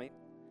starting point.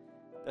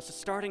 That's a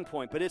starting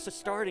point, but it's a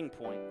starting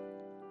point.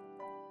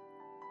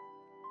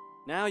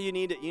 Now you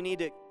need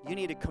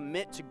to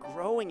commit to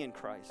growing in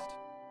Christ.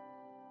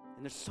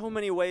 And there's so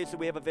many ways that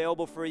we have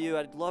available for you.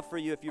 I'd love for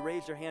you, if you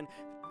raise your hand,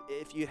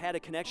 if you had a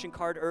connection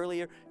card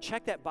earlier,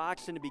 check that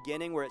box in the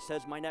beginning where it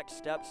says my next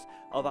steps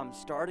of I'm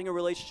starting a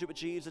relationship with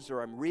Jesus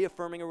or I'm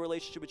reaffirming a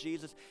relationship with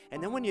Jesus.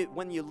 And then when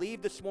you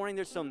leave this morning,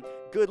 there's some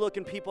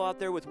good-looking people out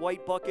there with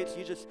white buckets.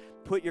 You just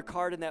put your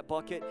card in that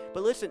bucket.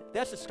 But listen,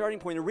 that's the starting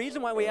point. The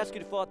reason why we ask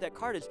you to fill out that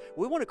card is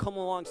we want to come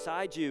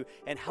alongside you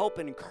and help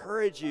and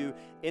encourage you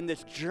in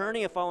this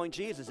journey of following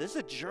Jesus. This is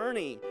a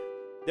journey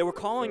that we're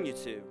calling you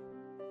to.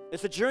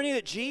 It's a journey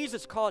that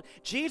Jesus called.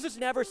 Jesus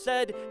never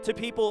said to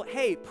people,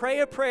 hey, pray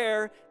a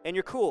prayer and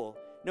you're cool.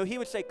 No, he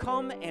would say,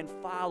 come and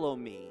follow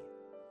me.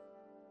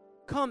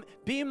 Come,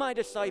 be my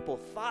disciple.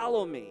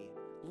 Follow me.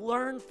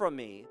 Learn from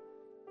me.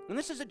 And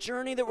this is a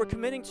journey that we're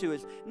committing to,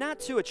 is not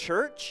to a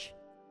church,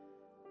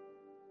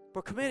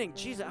 but committing,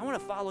 Jesus, I want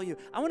to follow you.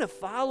 I want to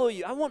follow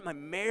you. I want my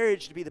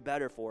marriage to be the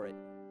better for it.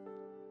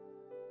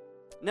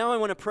 Now I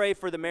want to pray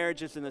for the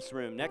marriages in this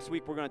room. Next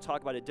week we're going to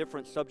talk about a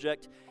different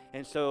subject.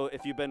 And so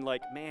if you've been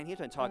like, man, he's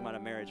been talking about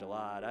a marriage a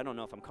lot. I don't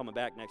know if I'm coming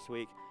back next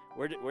week.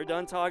 We're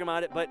done talking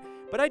about it. But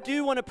I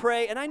do want to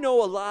pray, and I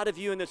know a lot of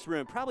you in this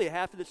room, probably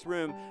half of this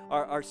room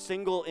are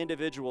single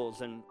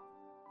individuals. And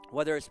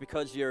whether it's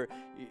because you're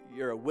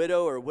a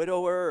widow or a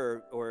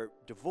widower or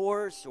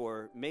divorced,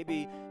 or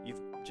maybe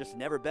you've just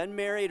never been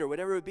married or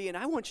whatever it would be. And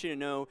I want you to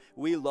know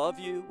we love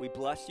you. We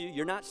bless you.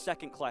 You're not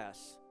second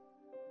class.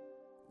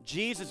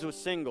 Jesus was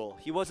single.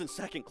 He wasn't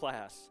second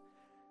class.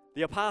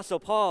 The Apostle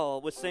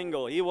Paul was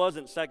single. He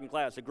wasn't second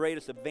class, the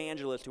greatest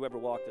evangelist who ever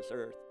walked this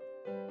earth.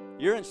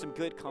 You're in some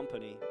good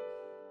company.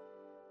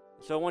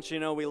 So I want you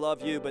to know we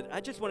love you, but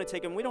I just want to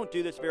take them. We don't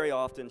do this very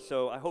often,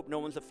 so I hope no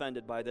one's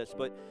offended by this,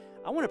 but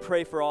I want to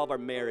pray for all of our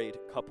married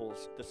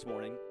couples this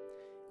morning.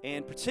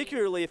 And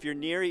particularly if you're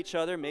near each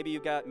other,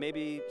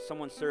 maybe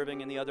someone serving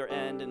in the other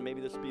end, and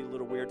maybe this would be a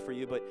little weird for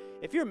you, but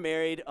if you're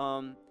married,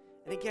 and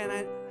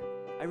again,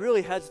 I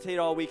really hesitate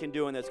all week in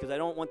doing this because I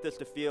don't want this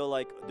to feel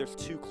like there's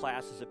two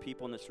classes of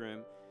people in this room.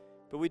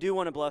 But we do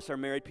want to bless our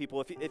married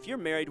people. If you're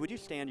married, would you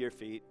stand to your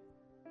feet?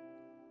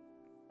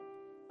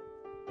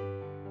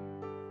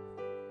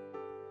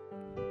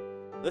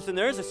 Listen,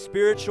 there's a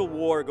spiritual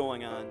war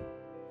going on.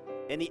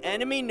 And the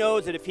enemy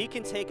knows that if he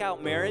can take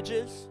out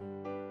marriages,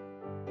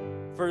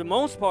 for the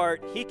most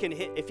part,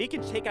 if he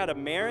can take out a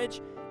marriage,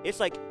 it's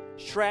like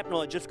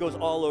shrapnel. It just goes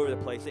all over the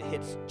place. It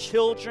hits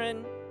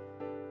children.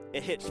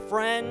 It hits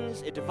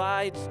friends. It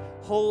divides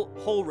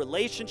whole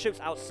relationships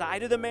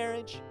outside of the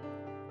marriage.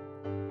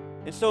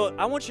 And so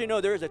I want you to know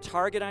there is a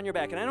target on your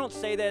back. And I don't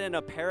say that in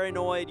a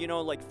paranoid,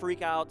 like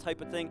freak out type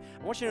of thing.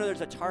 I want you to know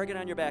there's a target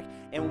on your back.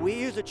 And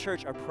we as a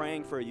church are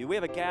praying for you. We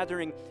have a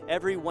gathering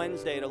every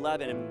Wednesday at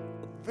 11. And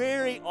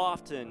very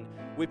often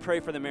we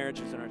pray for the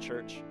marriages in our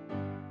church.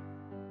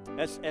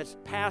 As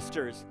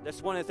pastors,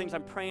 that's one of the things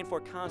I'm praying for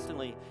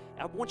constantly.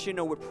 I want you to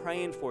know we're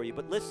praying for you.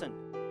 But listen,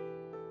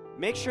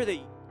 make sure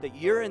that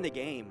you're in the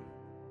game.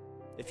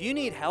 If you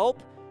need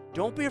help,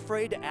 don't be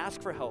afraid to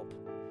ask for help.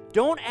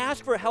 Don't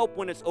ask for help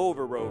when it's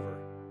over, Rover.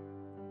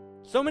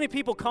 So many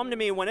people come to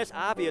me when it's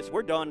obvious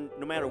we're done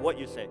no matter what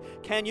you say.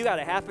 Ken, you got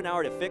a half an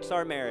hour to fix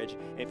our marriage.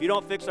 If you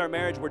don't fix our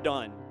marriage, we're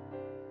done.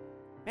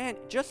 Man,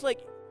 just like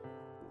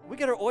we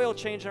get our oil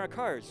changed in our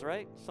cars,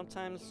 right?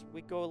 Sometimes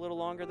we go a little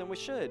longer than we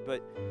should,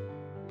 but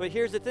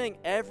here's the thing.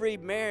 Every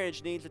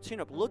marriage needs a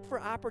tune-up. Look for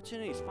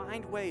opportunities.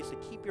 Find ways to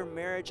keep your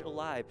marriage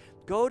alive.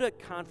 Go to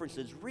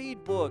conferences.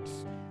 Read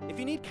books. If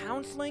you need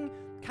counseling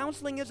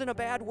isn't a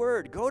bad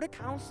word. Go to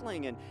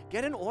counseling and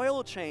get an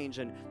oil change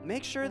and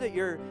make sure that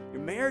your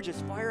marriage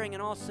is firing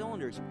in all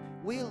cylinders.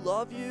 We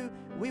love you.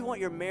 We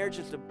want your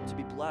marriages to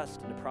be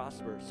blessed and to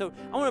prosper. So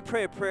I want to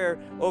pray a prayer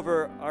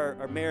over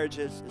our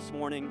marriages this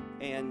morning.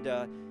 And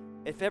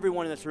if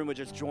everyone in this room would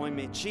just join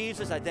me.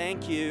 Jesus, I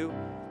thank you.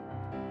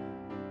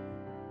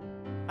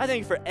 I thank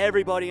you for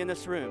everybody in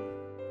this room.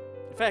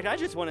 In fact, I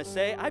just want to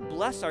say I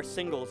bless our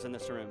singles in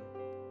this room.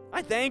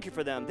 I thank you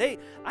for them.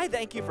 I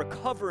thank you for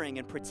covering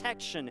and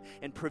protection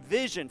and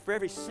provision for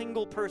every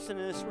single person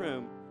in this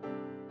room.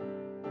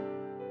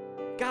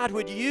 God,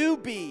 would you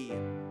be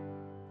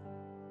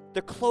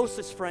the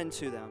closest friend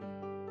to them?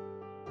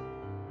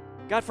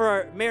 God, for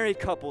our married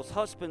couples,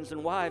 husbands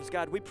and wives,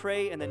 God, we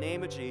pray in the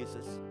name of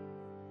Jesus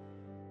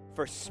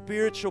for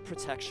spiritual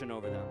protection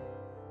over them.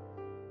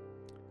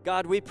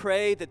 God, we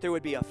pray that there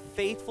would be a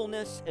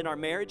faithfulness in our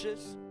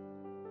marriages.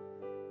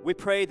 We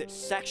pray that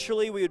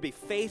sexually we would be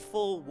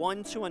faithful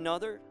one to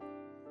another.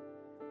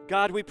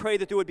 God, we pray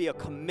that there would be a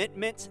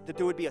commitment, that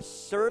there would be a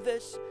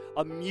service,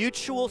 a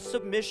mutual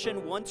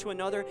submission one to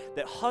another,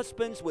 that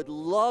husbands would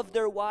love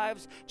their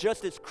wives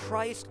just as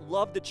Christ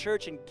loved the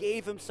church and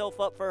gave himself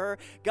up for her.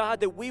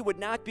 God, that we would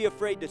not be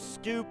afraid to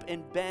stoop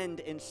and bend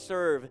and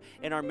serve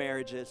in our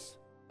marriages.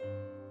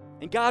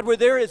 And God, where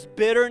there is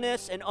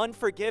bitterness and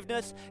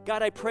unforgiveness,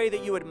 God, I pray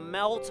that you would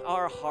melt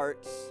our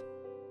hearts.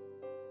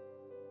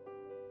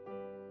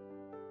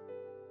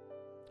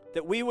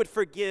 That we would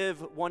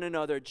forgive one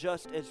another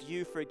just as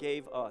you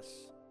forgave us.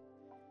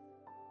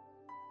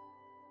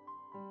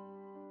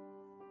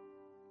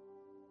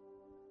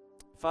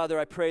 Father,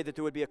 I pray that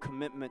there would be a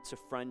commitment to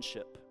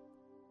friendship.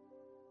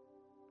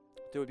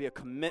 There would be a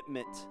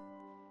commitment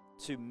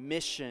to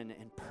mission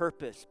and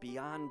purpose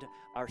beyond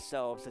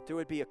ourselves. That there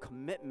would be a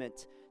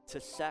commitment to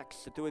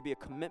sex. That there would be a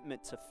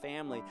commitment to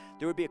family.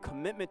 There would be a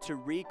commitment to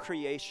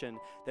recreation.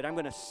 That I'm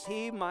going to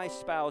see my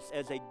spouse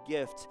as a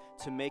gift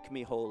to make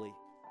me holy.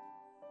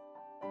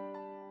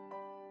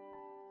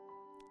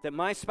 That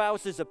my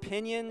spouse's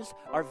opinions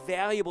are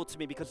valuable to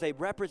me because they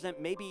represent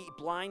maybe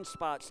blind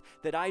spots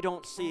that I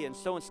don't see. And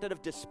so instead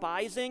of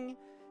despising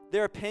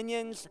their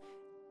opinions,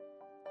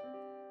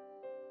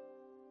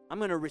 I'm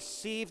going to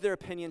receive their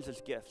opinions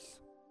as gifts.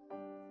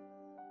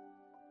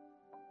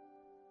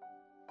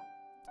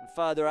 And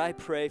Father, I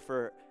pray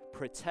for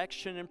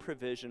protection and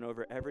provision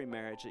over every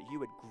marriage, that you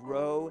would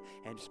grow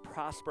and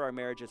prosper our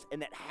marriages,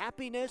 and that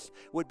happiness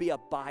would be a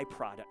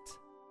byproduct,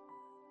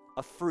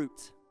 a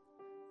fruit.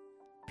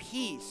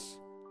 Peace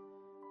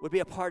would be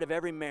a part of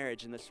every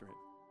marriage in this room.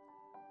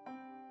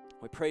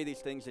 We pray these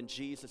things in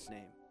Jesus'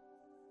 name.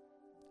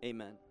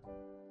 Amen. I'm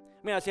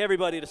going to ask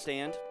everybody to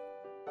stand.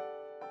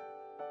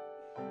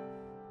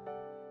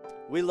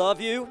 We love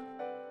you.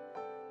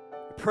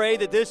 We pray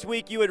that this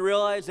week you would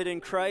realize that in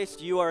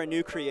Christ you are a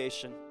new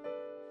creation.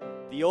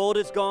 The old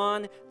is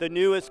gone, the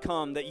new has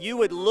come. That you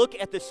would look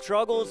at the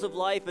struggles of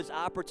life as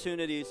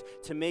opportunities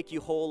to make you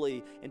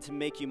holy and to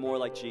make you more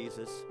like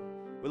Jesus.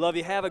 We love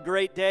you. Have a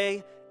great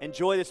day.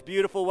 Enjoy this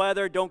beautiful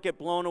weather. Don't get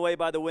blown away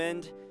by the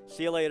wind.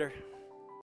 See you later.